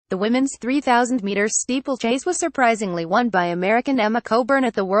The women's 3,000-meter steeplechase was surprisingly won by American Emma Coburn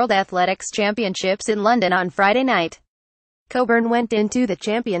at the World Athletics Championships in London on Friday night. Coburn went into the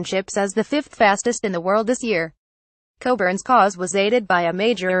championships as the fifth fastest in the world this year. Coburn's cause was aided by a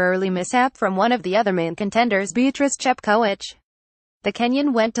major early mishap from one of the other main contenders, Beatrice Chepkoech. The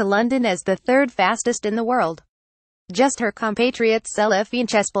Kenyan went to London as the third fastest in the world. Just her compatriots Celestine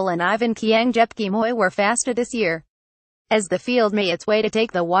Chespel and Ivan Kiang Jepkemoi were faster this year. As the field made its way to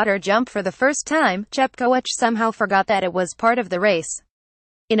take the water jump for the first time, Chepkoech somehow forgot that it was part of the race.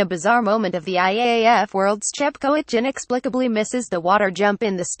 In a bizarre moment of the IAAF Worlds, Chepkoech inexplicably misses the water jump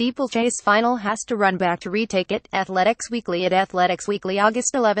in the steeplechase final, has to run back to retake it. Athletics Weekly. At Athletics Weekly,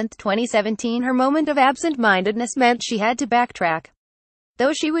 August 11, 2017, her moment of absent-mindedness meant she had to backtrack.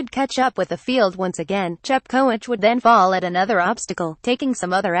 Though she would catch up with the field once again, Chepkoech would then fall at another obstacle, taking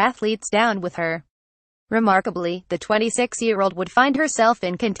some other athletes down with her. Remarkably, the 26-year-old would find herself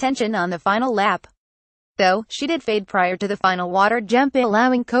in contention on the final lap. Though, she did fade prior to the final water jump,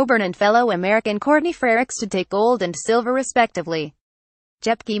 allowing Coburn and fellow American Courtney Frerichs to take gold and silver respectively.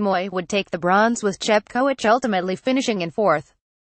 Jepkemoi would take the bronze, with Chepkoech ultimately finishing in fourth.